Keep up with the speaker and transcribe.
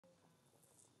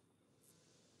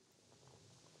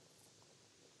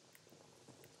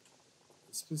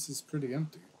This is pretty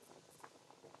empty.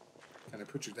 Can I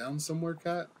put you down somewhere,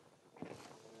 cat?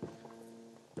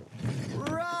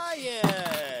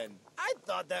 Ryan! I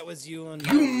thought that was you and...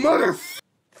 You mother...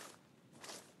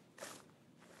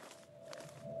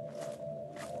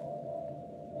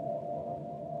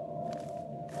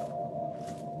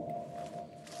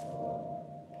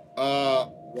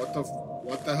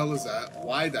 What the hell is that?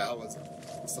 Why the hell is it?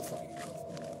 What's the fucking deal?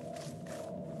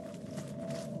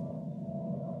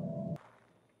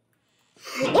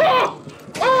 Oh!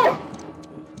 Oh!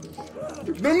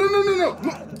 No.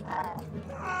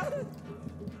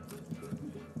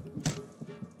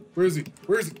 Where is he?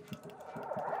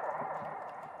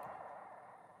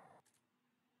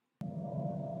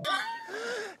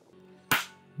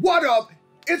 What up?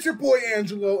 It's your boy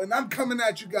Angelo, and I'm coming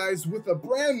at you guys with a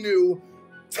brand new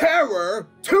Terror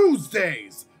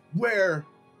Tuesdays, where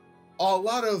a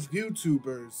lot of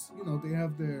YouTubers, you know, they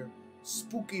have their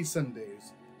spooky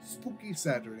Sundays, spooky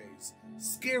Saturdays,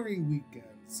 scary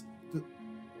weekends.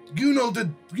 You know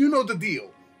the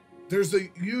deal. There's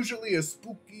usually a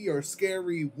spooky or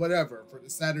scary whatever for the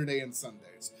Saturday and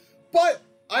Sundays. But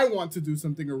I want to do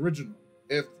something original.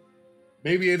 If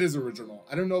maybe it is original.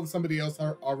 I don't know if somebody else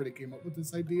already came up with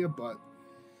this idea, but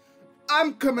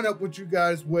I'm coming up with you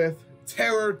guys with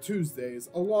Terror Tuesdays,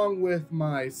 along with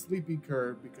my Sleepy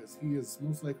Curb, because he is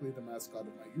most likely the mascot of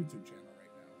my YouTube channel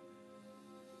right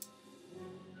now.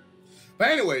 But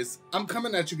anyways, I'm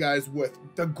coming at you guys with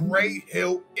the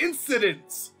Greyhill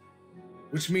incidents,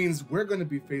 which means we're going to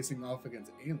be facing off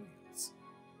against aliens.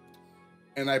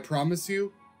 And I promise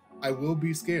you, I will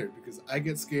be scared, because I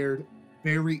get scared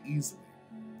very easily.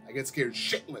 I get scared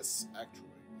shitless, actually.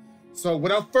 So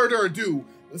without further ado,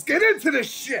 let's get into this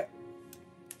shit!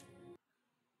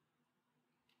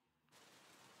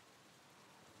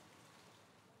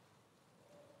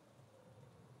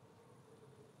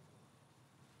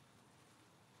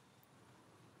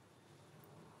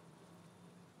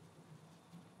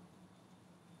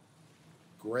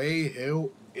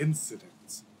 Greyhill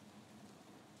incidents.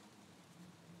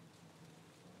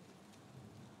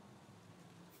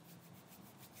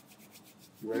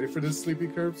 You ready for this, Sleepy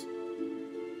Curbs?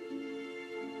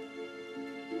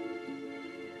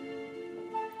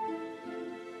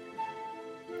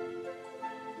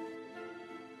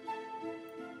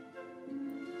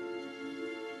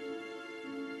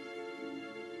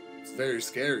 It's very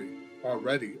scary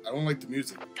already. I don't like the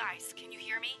music. Guys, can you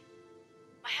hear me?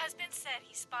 My husband said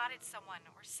he spotted someone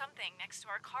or something next to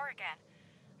our car again.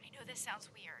 I know this sounds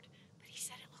weird, but he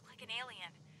said it looked like an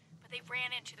alien. But they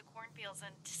ran into the cornfields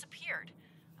and disappeared.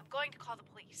 I'm going to call the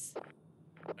police.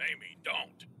 Amy,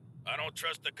 don't. I don't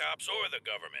trust the cops or the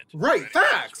government. Right,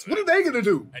 facts! What are they gonna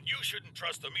do? And you shouldn't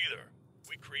trust them either.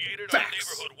 We created Facts. our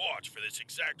neighborhood watch for this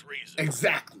exact reason.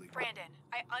 Exactly. Brandon,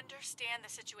 I understand the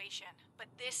situation, but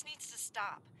this needs to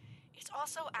stop. It's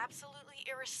also absolutely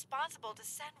irresponsible to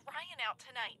send Ryan out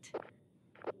tonight.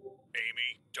 Amy,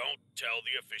 don't tell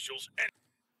the officials and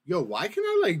Yo, why can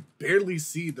I like barely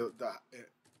see the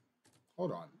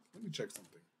hold on, let me check something.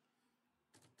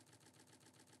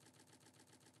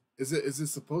 Is it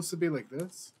supposed to be like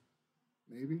this?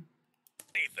 Maybe?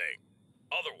 anything.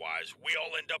 Otherwise, we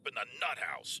all end up in the nut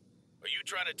house. Are you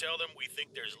trying to tell them we think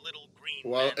there's little green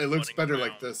Well, men it looks running better around?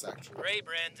 like this, actually. Gray,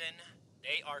 Brandon.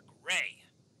 They are gray.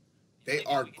 They The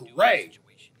only are thing we can do in gray. this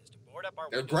situation is to board up our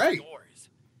They're windows gray. and doors.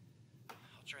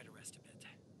 I'll try to rest a bit.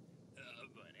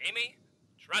 But Amy,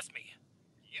 trust me,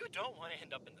 you don't want to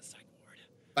end up in the psych ward.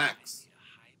 Facts. I paid a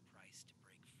high price to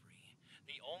break free.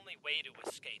 The only way to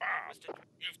escape was to...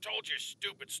 You've told your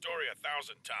stupid story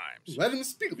 1,000 times. Let him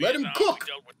speak. Let him Vietnam, cook.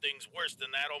 We dealt with things worse than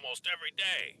that almost every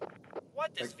day.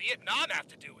 What does Vietnam have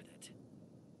to do with it?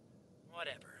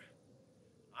 Whatever.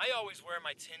 I always wear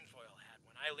my tinfoil hat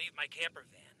when I leave my camper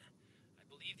van. I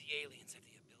believe the aliens have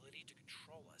the ability to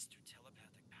control us through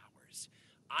telepathic powers.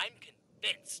 I'm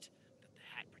convinced that the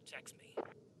hat protects me.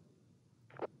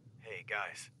 Hey,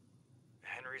 guys.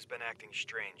 Henry's been acting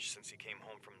strange since he came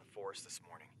home from the forest this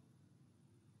morning.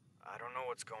 I don't know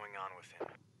what's going on with him.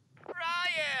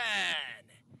 Ryan!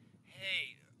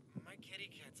 Hey, my kitty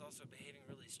cat's also behaving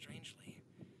really strangely.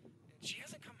 And she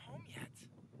hasn't come home yet.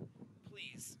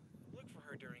 Please, look for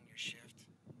her during your shift.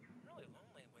 I'm really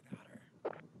lonely without her.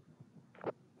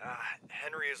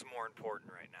 Henry is more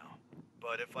important right now.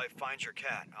 But if I find your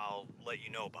cat, I'll let you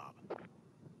know, Bob.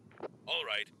 All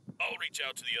right, I'll reach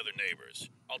out to the other neighbors.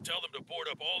 I'll tell them to board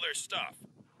up all their stuff.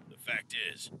 The fact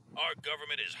is, our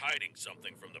government is hiding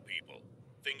something from the people.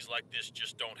 Things like this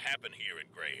just don't happen here in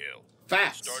Greyhill.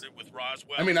 Facts. It started with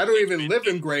Roswell. I mean, I don't It's even been live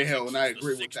in in Greyhill, and I since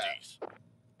agree the with that. 60s.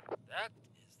 That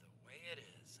is the way it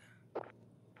is.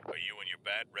 Are you and your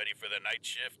bat ready for the night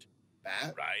shift?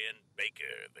 Bat? Ryan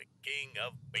Baker, the king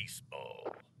of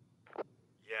baseball.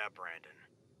 Yeah, Brandon.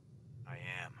 I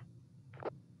am.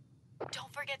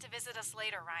 Don't forget to visit us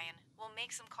later, Ryan. We'll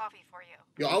make some coffee for you.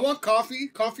 Yo, I want coffee.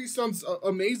 Coffee sounds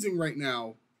amazing right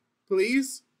now.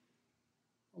 Please?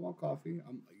 I want coffee.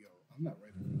 I'm not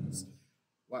ready for this.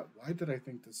 Why did I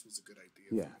think this was a good idea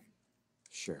Yeah. for me?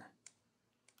 Sure.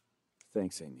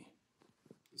 Thanks, Amy.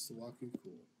 Is the walking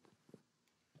cool?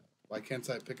 Why can't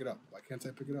I pick it up? Why can't I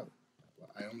pick it up?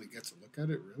 I only get to look at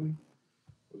it? Really?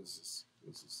 What is this?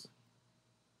 What is this?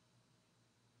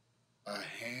 A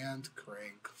hand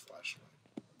crank flashlight.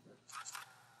 Okay.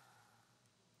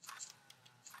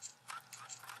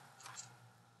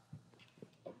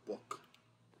 A book.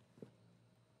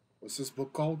 What's this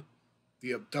book called?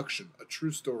 The Abduction, A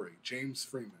True Story. James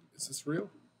Freeman. Is this real?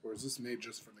 Or is this made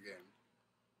just for the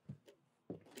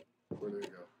game? Where did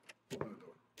it go? Open the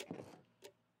door.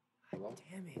 Hello?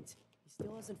 Damn it. He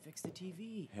still hasn't fixed the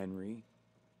TV. Henry,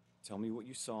 tell me what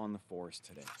you saw in the forest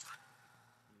today. You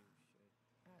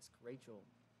should ask Rachel,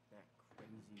 that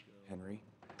crazy girl. Henry,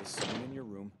 is someone in your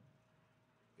room?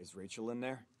 Is Rachel in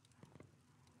there?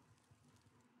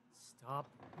 Stop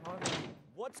talking.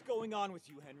 What's going on with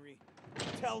you, Henry?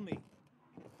 Tell me.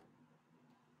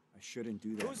 I shouldn't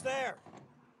do that. Who's there?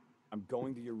 I'm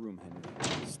going to your room,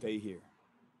 Henry. Stay here.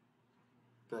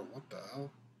 Bro, what the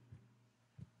hell?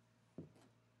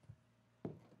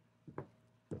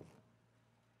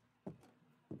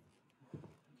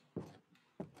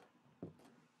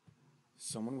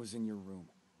 Someone was in your room.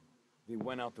 They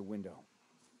went out the window.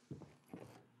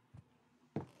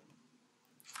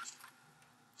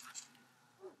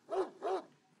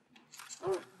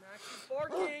 Max is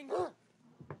barking!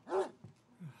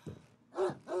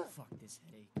 Fuck this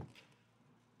headache.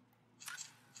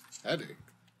 Headache?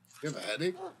 You have a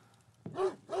headache?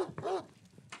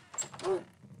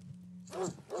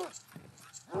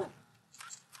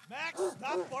 Max,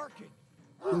 stop barking!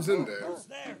 Who's in there? Who's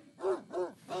there?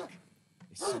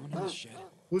 Is someone in the shed?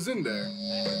 Who's in there?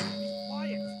 Be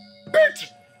quiet! Bitch!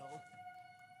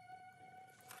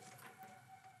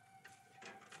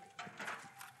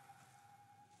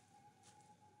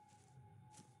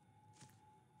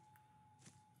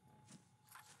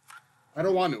 I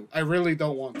don't want to. I really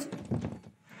don't want to.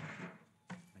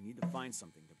 I need to find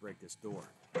something to break this door.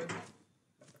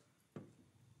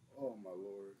 Oh my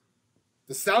lord.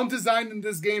 The sound design in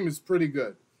this game is pretty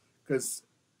good. Because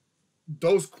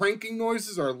those cranking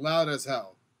noises are loud as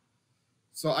hell.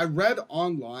 So I read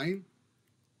online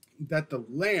that the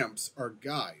lamps are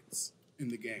guides in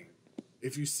the game.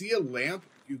 If you see a lamp,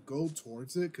 you go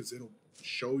towards it because it'll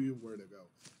show you where to go.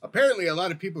 Apparently, a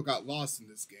lot of people got lost in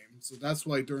this game, so that's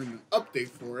why during an update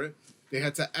for it, they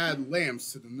had to add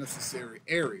lamps to the necessary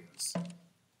areas.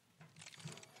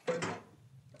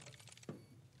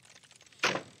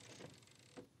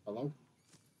 Hello?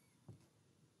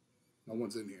 No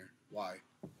one's in here. Why?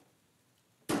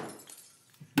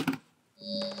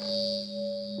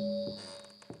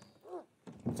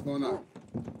 What's going on?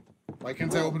 Why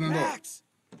can't I open the door? Max!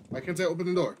 Why can't I open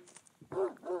the door?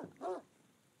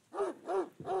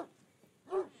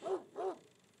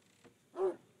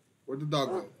 Where'd the dog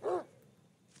go?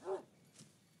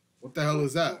 What the hell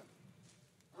is that?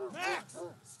 Max!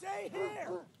 Stay here!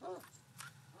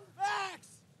 Max!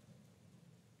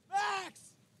 Max!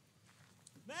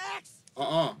 Max!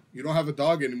 You don't have a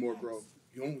dog anymore, bro.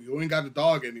 You ain't got a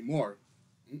dog anymore.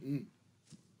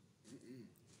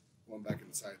 Going back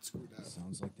inside, screw that.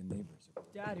 Sounds like the neighbors are...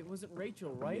 Dad, it wasn't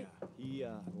Rachel, right?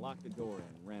 Yeah, he locked the door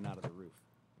and ran out of the roof.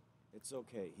 It's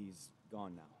okay, he's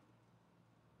gone now.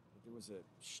 But there was a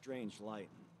strange light.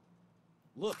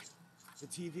 Look, the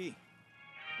TV.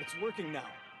 It's working now.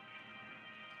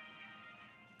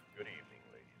 Good evening,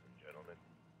 ladies and gentlemen.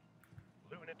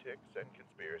 Lunatics and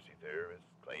conspiracy theorists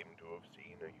claim to have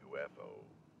seen a UFO.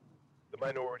 The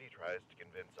minority tries to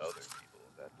convince other people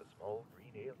that the small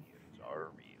green aliens are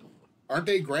real. Aren't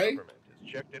they gray? The government has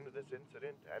checked into this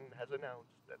incident and has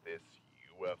announced that this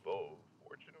UFO,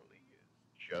 fortunately, is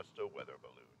just a weather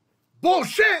balloon.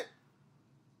 Bullshit!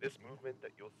 This movement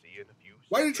that you'll see in a few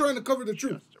Why are you trying to seconds cover the is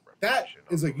truth? just a That reflection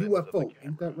is a of the lens of the UFO.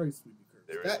 Ain't that camera. right, Sleepy Curse?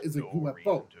 There That is a no UFO.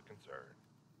 reason to concern.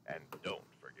 And don't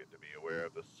forget to be aware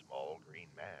of the small green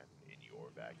man in your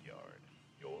backyard.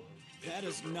 That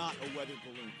is not a weather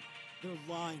balloon. They're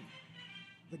lying.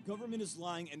 The government is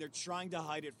lying and they're trying to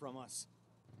hide it from us.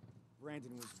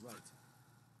 Brandon was right.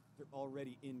 They're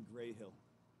already in Greyhill.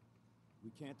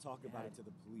 We can't talk about it to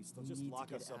the police. They'll just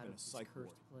lock us up in a psych ward.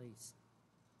 Place.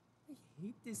 I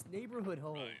hate this neighborhood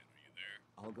home. Ryan, are you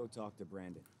there? I'll go talk to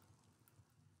Brandon.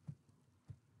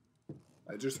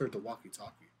 I just heard the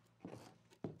walkie-talkie.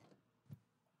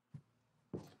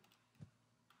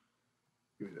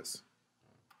 Give me this.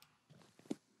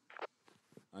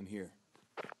 I'm here.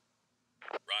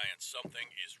 Ryan, something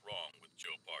is wrong with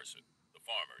Joe Parson, the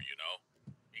farmer, you know?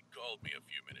 He called me a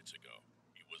few minutes ago.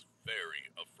 He was very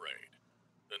afraid.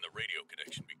 Then the radio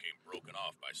connection became broken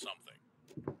off by something.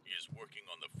 He is working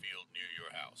on the field near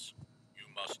your house. You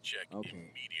must check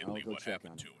immediately what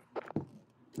happened to him.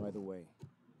 By the way,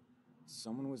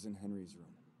 someone was in Henry's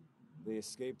room. They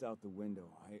escaped out the window.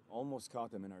 I almost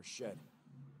caught them in our shed.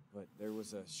 But there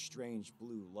was a strange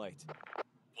blue light.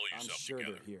 Pull yourself I'm sure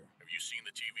together. they're here. Have you seen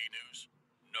the TV news?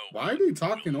 No. Why are they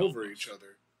talking over each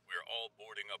other? We're all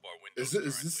boarding up our windows.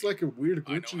 Is this like a weird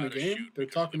glitch in the game? They're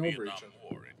talking over each other.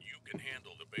 War, and you can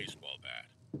handle the baseball bat.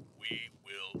 We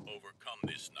will overcome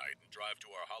this night and drive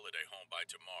to our holiday home by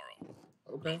tomorrow.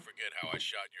 Okay. Don't forget how I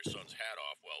shot your son's hat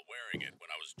off while wearing it when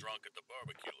I was drunk at the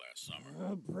barbecue last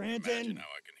summer. Brandon, Imagine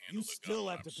how I can handle you the still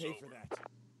gun have to when I'm pay for sober. that.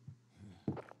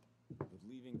 But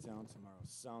leaving town tomorrow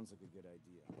sounds like a good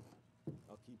idea.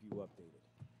 I'll keep you updated.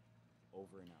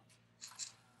 Over and out.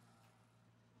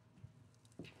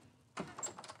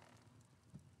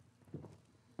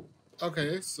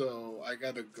 Okay, so I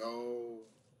gotta go.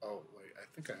 Oh, wait, I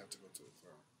think I have to go to the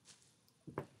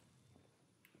throne.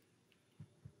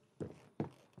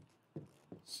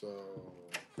 So.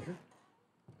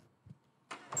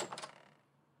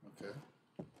 Okay.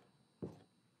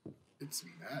 It's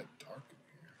mad dark in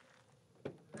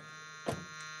here.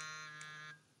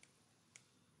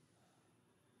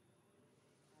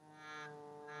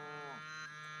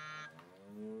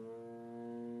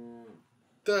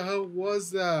 The hell was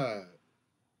that?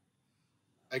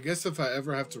 I guess if I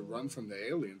ever have to run from the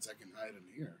aliens, I can hide in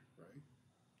here, right?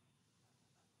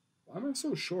 Why am I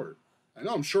so short? I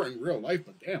know I'm short in real life,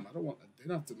 but damn, I don't want. They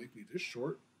don't have to make me this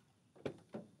short.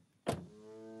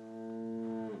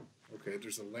 Okay,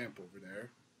 there's a lamp over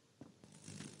there.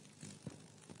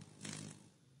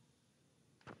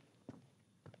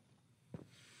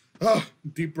 Ah,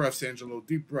 deep breaths, Angelo.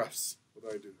 Deep breaths. What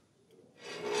do I do?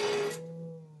 There's a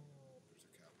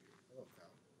cow here. Hello, cow.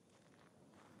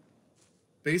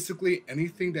 Basically,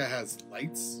 anything that has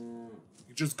lights,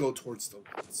 you just go towards the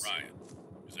lights. Ryan,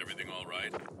 is everything all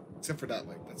right? Except for that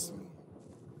light. That's the moon.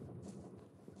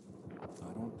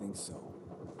 I don't think so.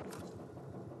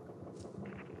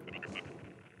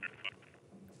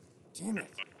 Damn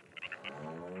it.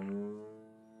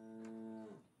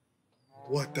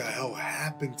 What the hell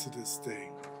happened to this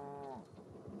thing?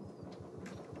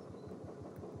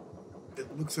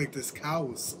 It looks like this cow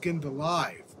was skinned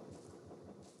alive.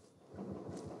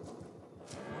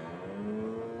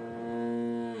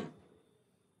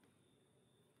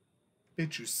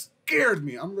 Bitch, you scared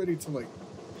me. I'm ready to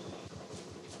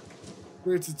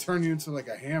ready to turn you into like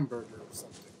a hamburger or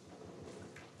something.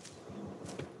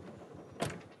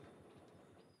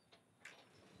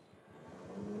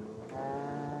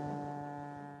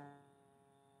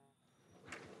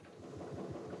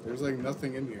 There's like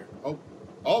nothing in here.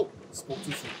 Oh, spoke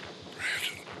too soon.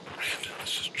 Brandon,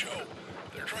 this is Joe.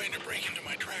 They're trying to break into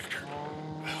my tractor.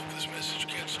 I hope this message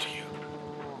gets to you.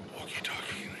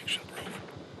 Walkie-talkie connection broke.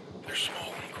 They're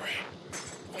small and gray.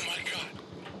 Oh my god.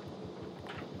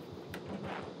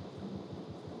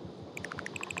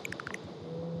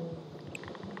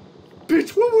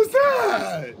 Bitch, what was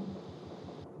that?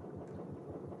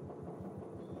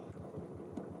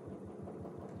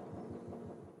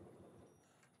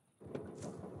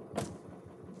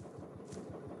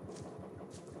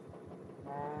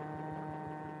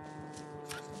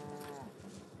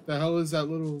 The hell is that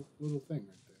little thing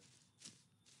right there?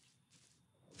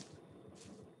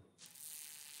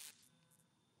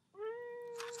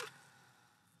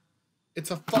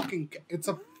 It's a fucking it's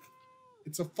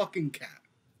a fucking cat.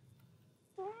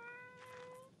 What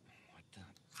the?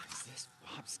 Is this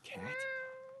Bob's cat? What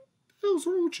the hell's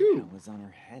wrong with you? It was on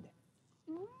her head.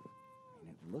 And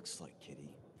it looks like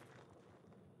Kitty.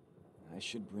 I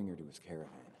should bring her to his caravan.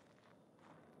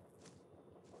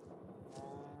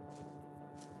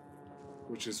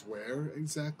 Which is where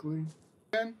exactly?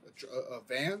 A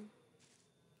van?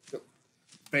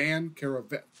 Van,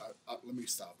 caravan. Let me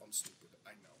stop. I'm stupid.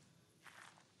 I know.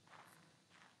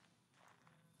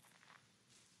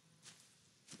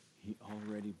 He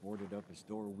already boarded up his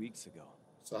door weeks ago.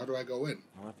 So how do I go in?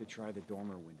 I'll have to try the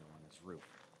dormer window on his roof.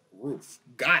 Roof.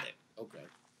 Got it. Okay.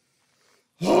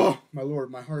 Oh, my lord.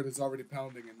 My heart is already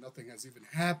pounding and nothing has even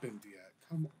happened yet.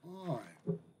 Come on.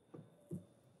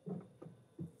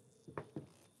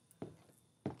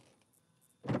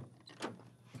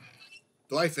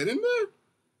 Do I fit in there?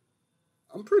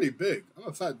 I'm pretty big. I'm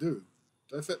a fat dude.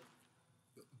 Do I fit?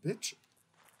 Bitch.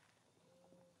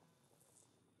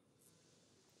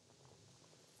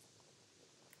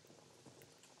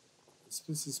 This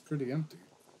place is pretty empty.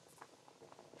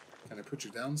 Can I put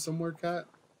you down somewhere, cat?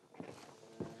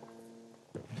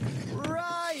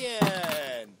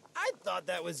 Ryan! I thought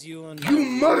that was you and You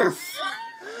mother...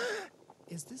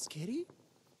 Is this Kitty?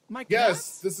 My cat?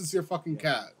 Yes, this is your fucking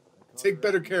cat. Take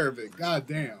better care of it. God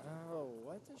damn. Oh,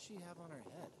 what does she have on her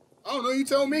head? I don't know, you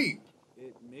tell me.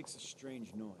 It makes a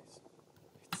strange noise.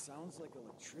 It sounds like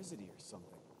electricity or something.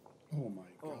 Oh my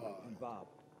Oh, god. and Bob,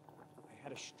 I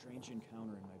had a strange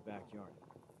encounter in my backyard.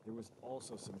 There was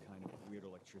also some kind of weird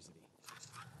electricity.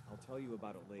 I'll tell you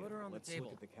about it later. Put her on Let's the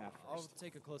table. look at the cat I'll first.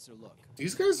 take a closer look.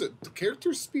 These guys, the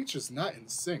character speech is not in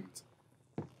sync.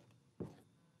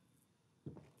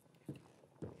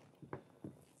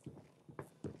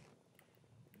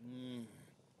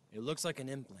 It looks like an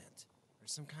implant or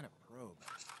some kind of probe.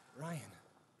 Ryan,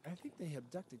 I think they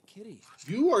abducted Kitty.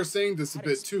 You are saying this a Had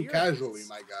bit too experience. casually,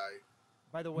 my guy.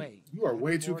 By the way, You are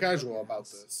way one too more casual your about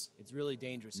house. this. It's really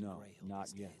dangerous in No, Greyhill not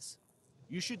these yet. days.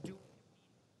 You should do.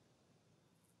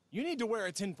 You need to wear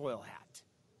a tinfoil hat.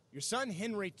 Your son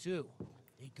Henry too.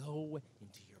 They go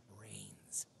into your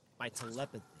brains by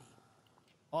telepathy.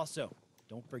 Also,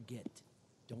 don't forget,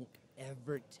 don't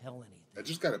ever tell anything. I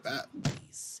just got a bat.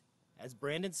 Please. As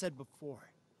Brandon said before,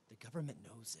 the government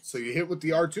knows it. So you hit with the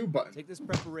R2 button. Take this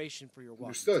preparation for your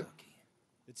Understood. walkie-talkie.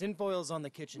 The tinfoil's on the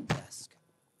kitchen desk.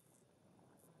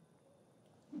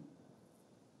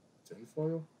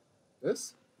 Tinfoil?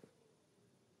 This?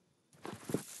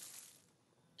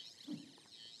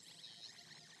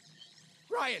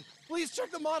 Ryan, please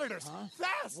check the monitors. Huh?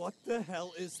 Fast! What the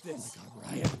hell is this? Oh my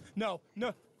God, Ryan. No,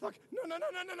 fuck,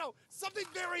 no. Something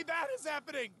very bad is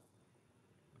happening.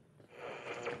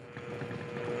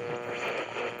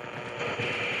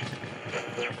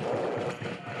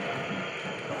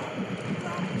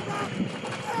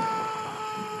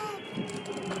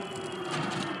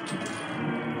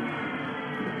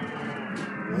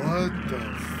 What the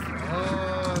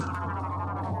fuck?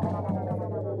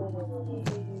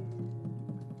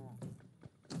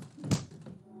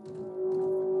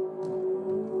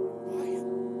 Ryan,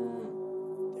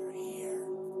 they're here.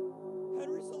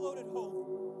 Henry's alone at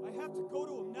home. I have to go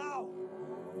to him now.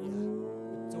 Yeah,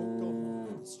 but don't go home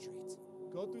on the street.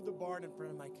 Go through the barn in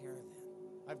front of my caravan.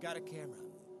 I've got a camera.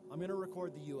 I'm gonna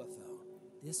record the UFO.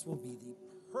 This will be the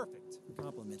perfect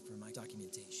complement for my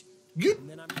documentation. And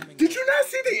then I'm coming Did back. you not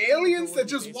see the aliens Go that with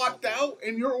the just baseball walked bat. out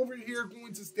and you're over here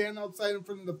going to stand outside in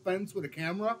front of the fence with a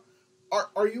camera?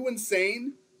 Are you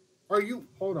insane? Are you...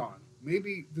 Hold on.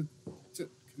 Maybe the... Can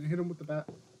I hit him with the bat?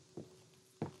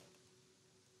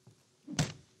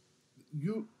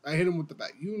 I hit him with the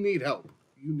bat. You need help.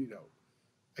 You need help.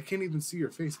 I can't even see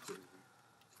your face clearly.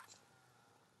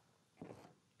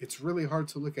 It's really hard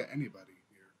to look at anybody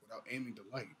here without aiming to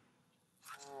light.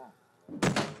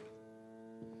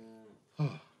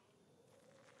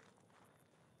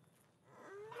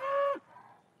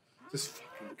 This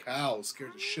fucking cow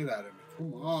scared the shit out of me.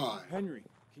 Come on. Henry,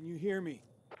 can you hear me?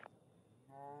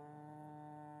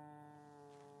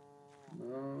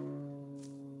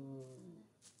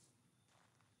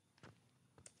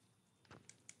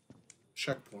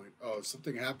 Checkpoint. Oh, if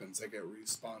something happens, I get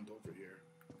respawned over here.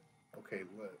 Okay,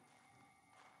 lit.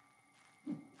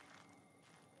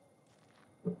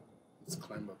 Let's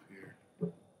climb up here.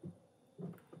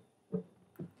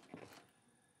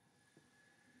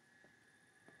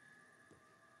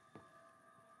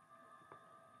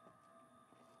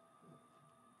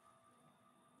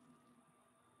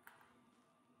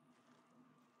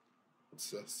 What's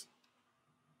this?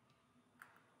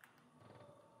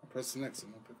 I'll press the next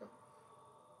and I'll pick up.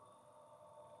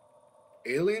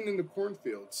 Alien in the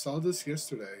cornfield. Saw this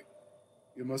yesterday.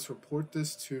 You must report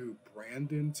this to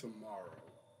Brandon tomorrow.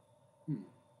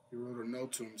 He wrote a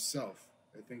note to himself.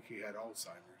 I think he had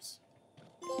Alzheimer's.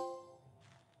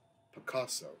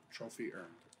 Picasso. Trophy earned.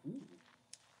 Ooh.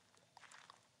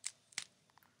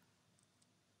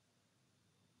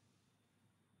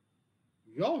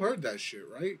 Y'all heard that shit,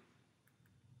 right?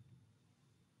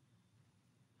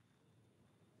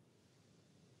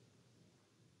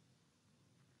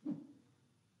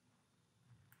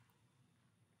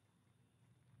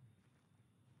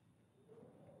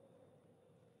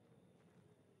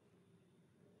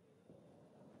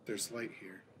 There's light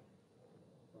here.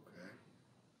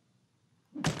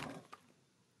 Okay.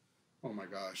 Oh my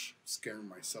gosh. I'm scaring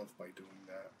myself by doing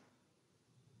that.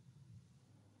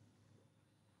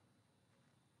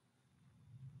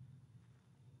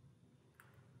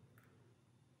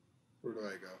 Where do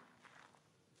I go?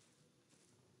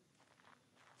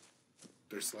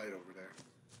 There's light over there.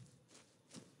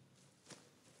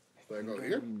 Do I go I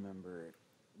here? remember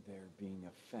there being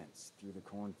a fence through the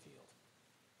cornfield.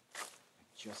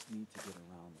 I just need to get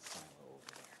around the silo over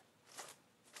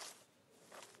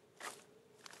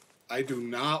there. I do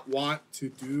not want to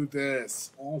do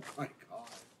this. Oh my god.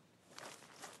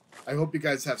 I hope you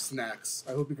guys have snacks.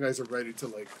 I hope you guys are ready to,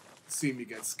 like, see me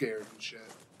get scared and shit.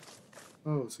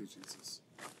 Oh, sweet Jesus.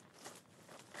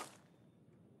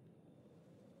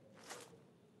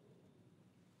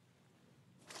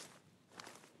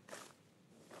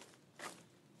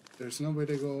 There's no way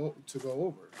to go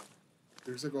over.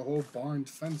 There's like a whole barn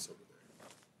fence over there.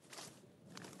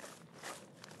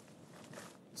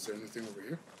 Is there anything over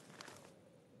here?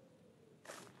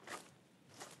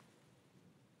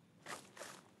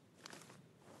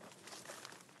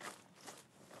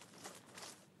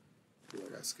 Ooh, I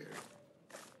got scared.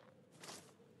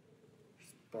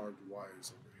 There's barbed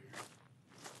wires over here.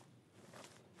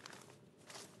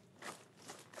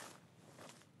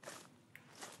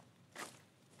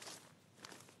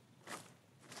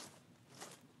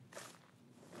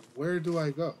 Where do I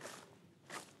go?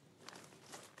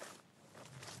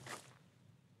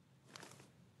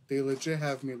 They legit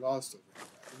have me lost over here.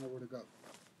 I don't know where to go.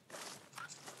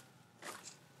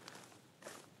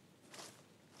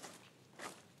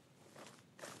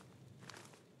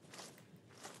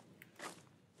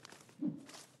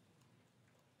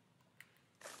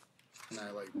 Can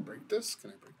I, like, break this? Can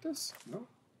I break this? No?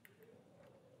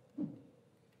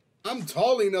 I'm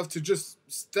tall enough to just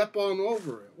step on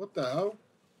over it. What the hell?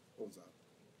 What was that?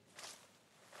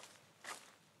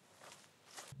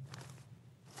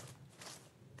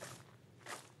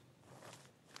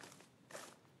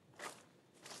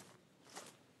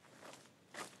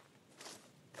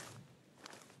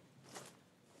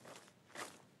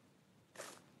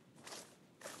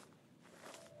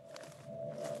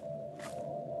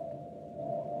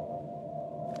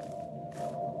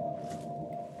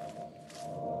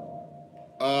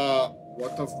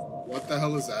 What the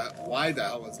hell is that? Why the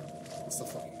hell is it? What's the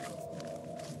fucking UFO?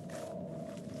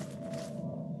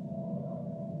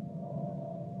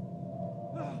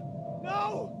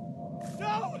 No!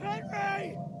 No,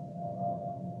 Henry!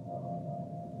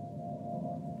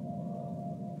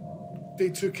 They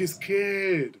took his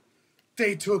kid.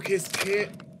 They took his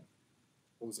kid.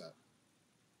 What was that?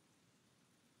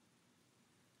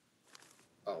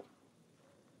 Oh.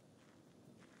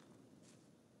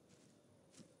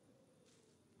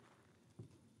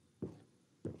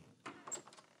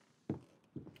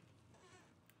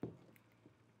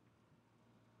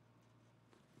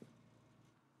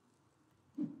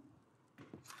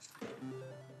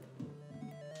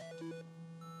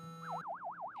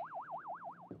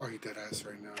 Are you dead ass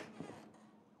right now?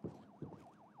 Thank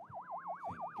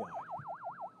God.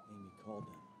 Amy called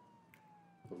them.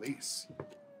 Police.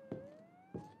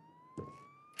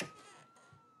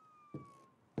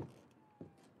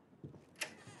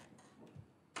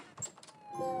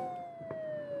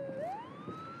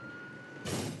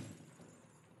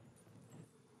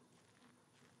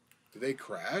 Did they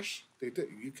crash? They did.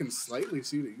 You can slightly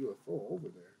see the UFO over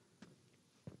there.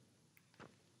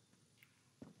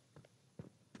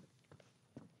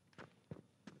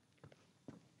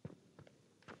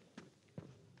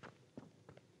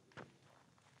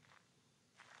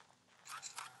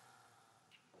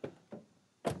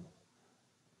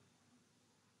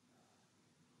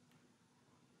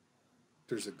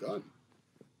 There's a gun.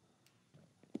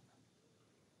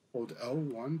 Hold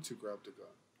L1 to grab the gun.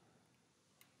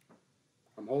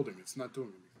 I'm holding it. It's not doing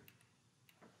anything.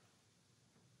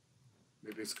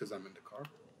 Maybe it's because I'm in the car.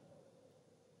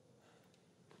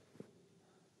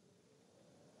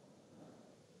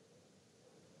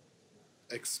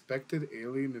 Expected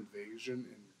alien invasion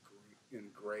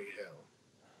in Greyhill.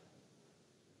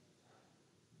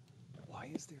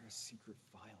 Why is there a secret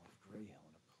file of Greyhill in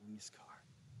a police car?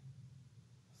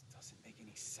 This doesn't make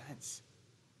any sense.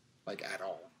 Like, at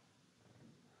all.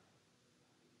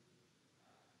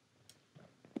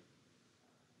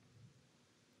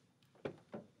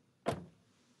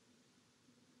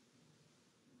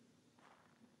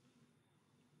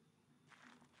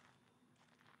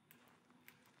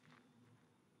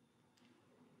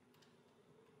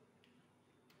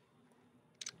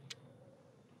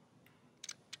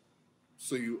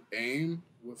 So you aim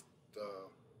with the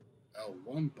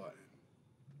L1 button.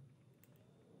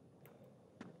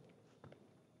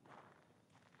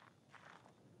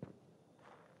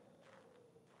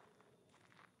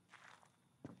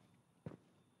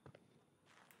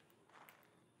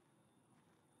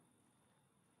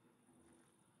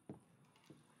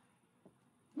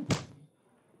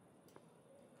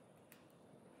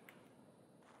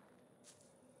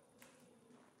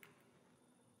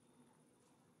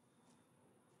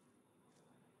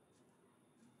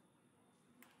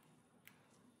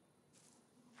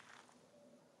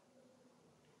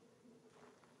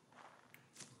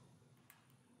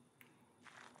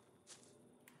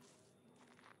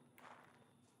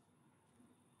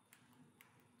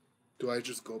 Do I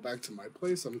just go back to my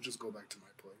place? I'm gonna just go back to my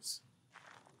place.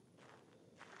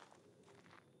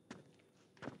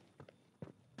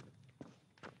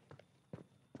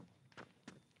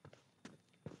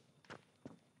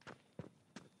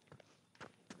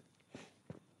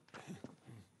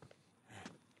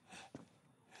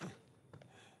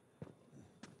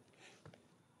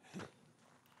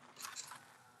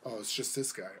 Oh, it's just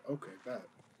this guy. Okay, bet.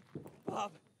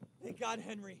 Bob, they got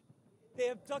Henry. They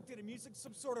abducted him using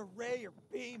some sort of ray or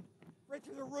beam right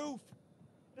through the roof.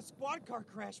 A squad car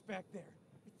crashed back there.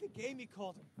 I think Amy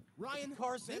called him. Ryan, the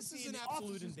car's this empty is an and the absolute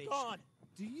officer's invasion. gone.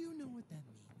 Do you know what that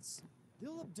means?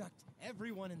 They'll abduct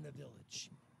everyone in the village.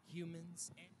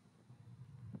 Humans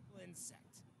and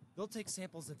insect. They'll take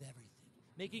samples of everything,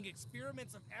 making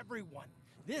experiments of everyone.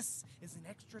 This is an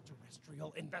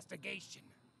extraterrestrial investigation.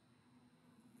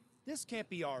 This can't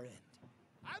be our end.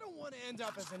 I don't want to end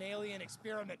up as an alien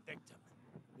experiment victim.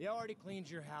 They already cleaned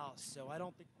your house, so I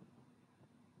don't think...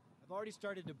 I've already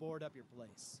started to board up your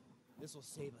place. This will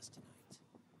save us tonight.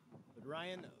 But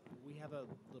Ryan, we have a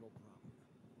little problem.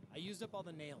 I used up all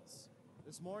the nails.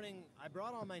 This morning, I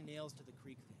brought all my nails to the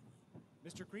Creek family.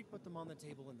 Mr. Creek put them on the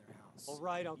table in their house. All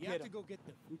right, I'll You get have them. to go get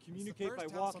them. We It's the communicate by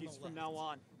first house on the walkies from left. now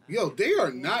on. Yo, they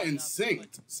are not in enough, sync.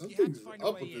 but you Something's have to find a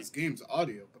up way with this in. game's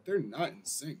audio, but they're not in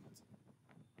sync.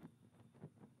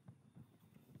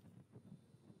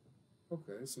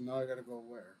 Okay, so now I gotta go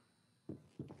where?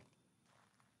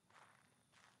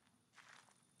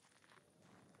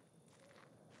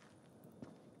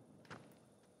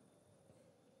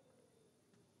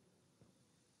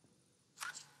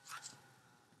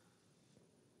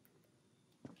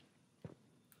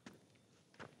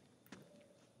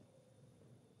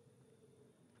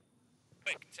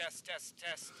 Quick, test.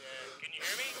 Can you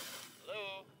hear me?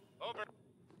 Hello? Over.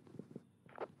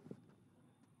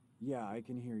 Yeah, I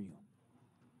can hear you.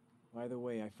 By the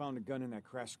way, I found a gun in that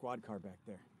crashed squad car back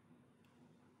there.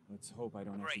 Let's hope I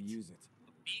don't have to Great. use it.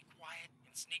 Be quiet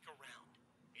and sneak around.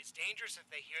 It's dangerous if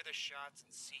they hear the shots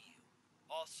and see you.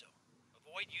 Also,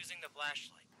 avoid using the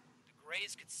flashlight. The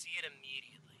Greys could see it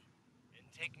immediately. And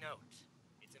take note,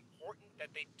 it's important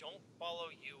that they don't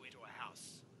follow you into a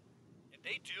house. If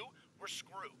they do, we're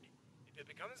screwed. If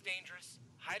it becomes dangerous,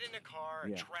 hide in a car,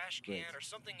 a Yeah, trash can, great. or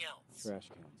something else.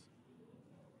 Trash cans.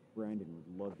 Brandon would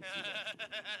love to see that.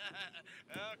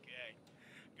 Okay.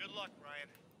 Good luck, Ryan.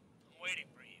 I'm waiting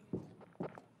for you.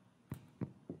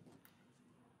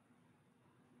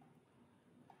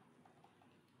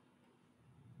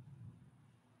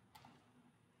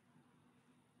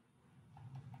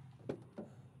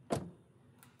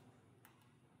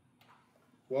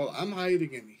 Well, I'm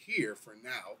hiding in here for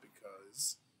now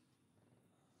because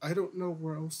I don't know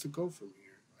where else to go from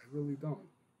here. I really don't.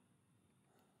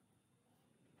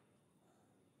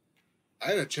 I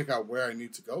gotta check out where I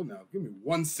need to go now. Give me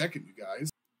 1 second, you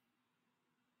guys.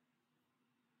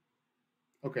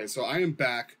 Okay, so I am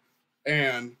back,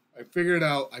 and I figured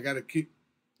out I gotta keep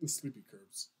the sleepy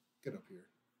curbs. Get up here.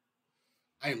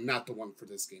 I am not the one for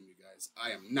this game, you guys.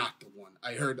 I am not the one.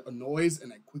 I heard a noise,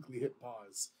 and I quickly hit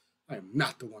pause. I am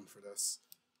not the one for this.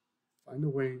 Find a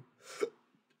way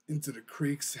into the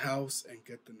Creek's house and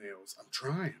get the nails. I'm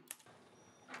trying.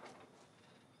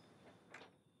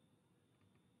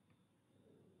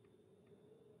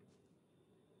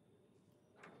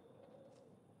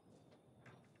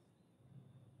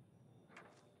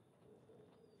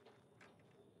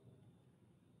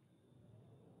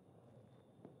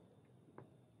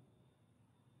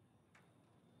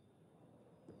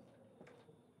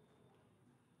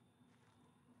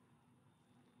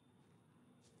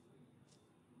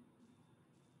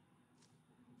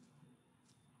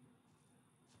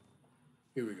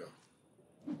 Here we go.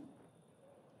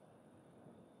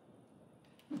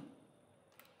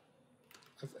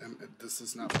 This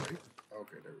is not right.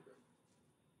 Okay, there we go.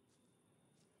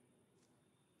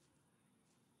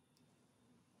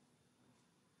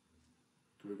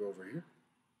 Do we go over here?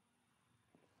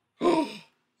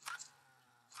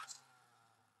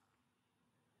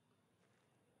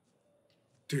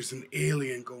 There's an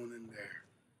alien going in there.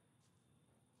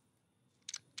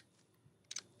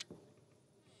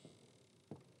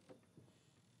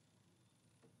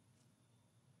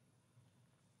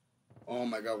 Oh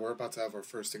my god, we're about to have our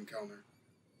first encounter.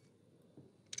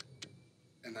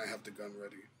 And I have the gun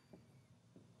ready.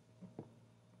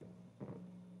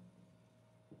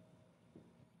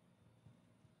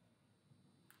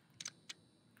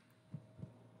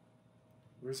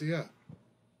 Where's he at?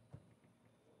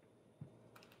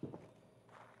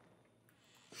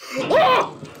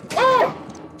 Oh! Oh!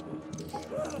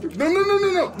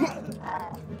 No!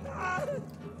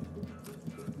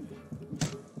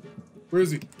 Where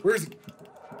is he? Where is he?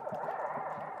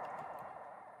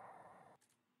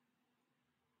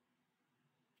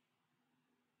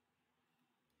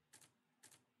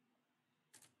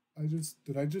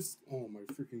 Did I just, oh my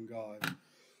freaking God.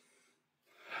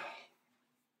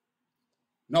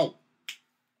 No.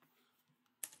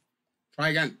 Try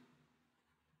again.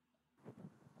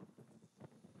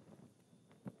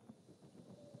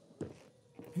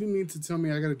 You mean to tell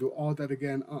me I gotta do all that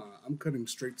again? I'm cutting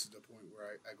straight to the point where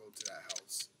I go to that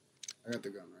house. I got the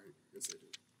gun, right? Yes, I do.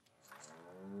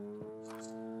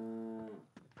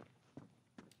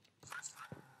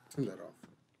 Turn that off.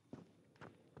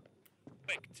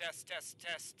 Quick, test.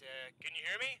 Can you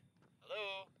hear me?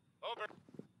 Hello? Over.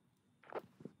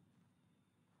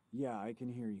 Yeah, I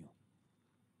can hear you.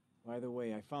 By the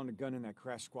way, I found a gun in that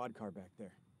crashed squad car back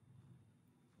there.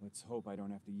 Let's hope I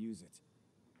don't have to use it.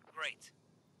 Great.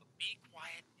 But be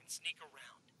quiet and sneak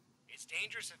around. It's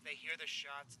dangerous if they hear the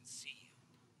shots and see you.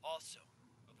 Also,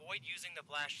 avoid using the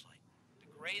flashlight. The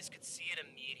Greys could see it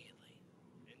immediately.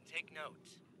 And take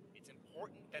note, it's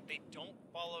important that they don't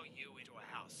follow you into a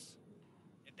house.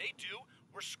 If they do,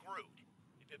 we're screwed.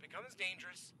 If it becomes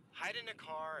dangerous, hide in a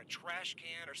car, a trash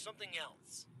can, or something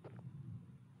else.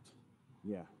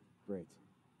 Yeah, great.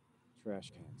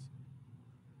 Trash cans.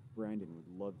 Brandon would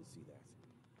love to see that.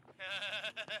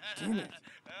 Damn it.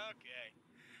 Okay.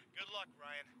 Good luck,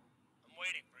 Ryan. I'm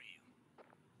waiting for you.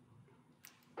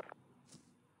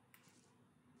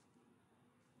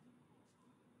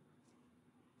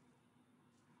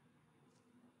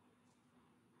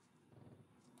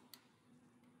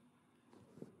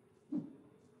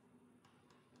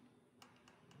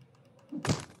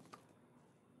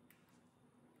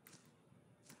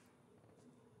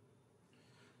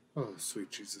 Oh, sweet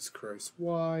Jesus Christ.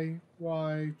 Why?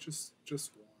 Why? Just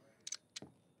why?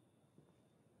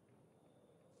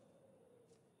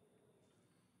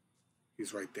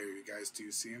 He's right there, you guys. Do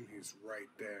you see him? He's right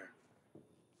there.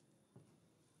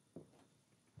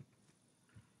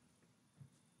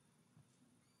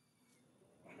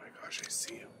 Oh my gosh, I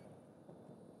see him.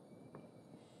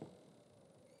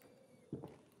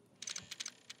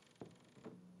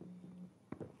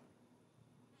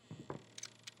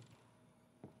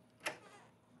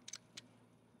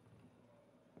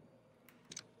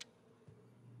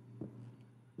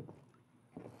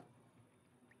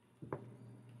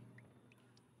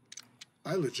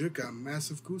 I legit got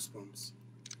massive goosebumps.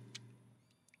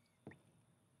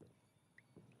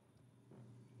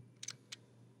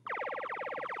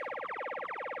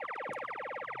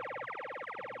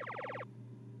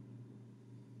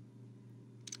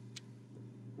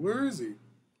 Where is he?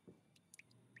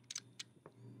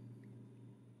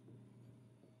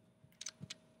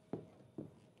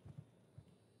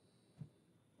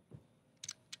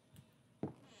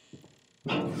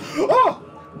 Oh!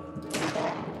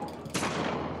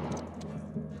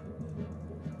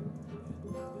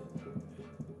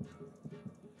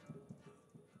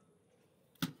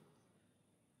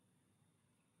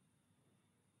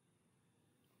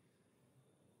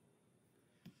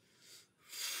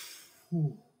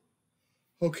 Whew.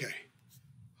 Okay.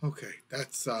 Okay,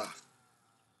 that's,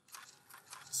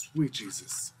 sweet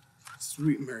Jesus.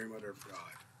 Sweet Mary, Mother of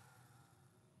God.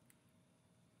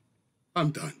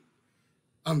 I'm done.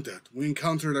 I'm done. We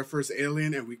encountered our first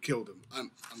alien and we killed him.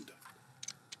 I'm done.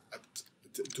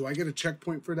 Do I get a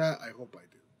checkpoint for that? I hope I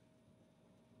do.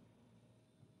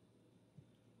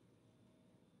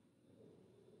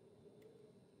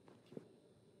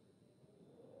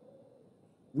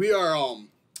 We are,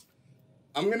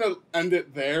 I'm gonna end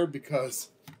it there because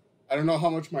I don't know how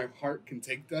much my heart can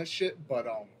take that shit, but,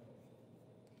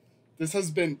 this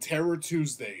has been Terror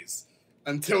Tuesdays.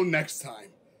 Until next time,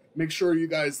 make sure you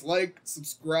guys like,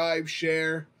 subscribe,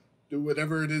 share, do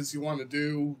whatever it is you want to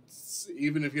do.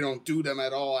 Even if you don't do them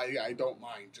at all, I don't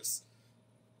mind. Just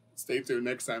stay through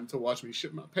next time to watch me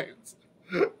shit my pants.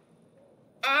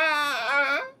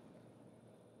 Ah!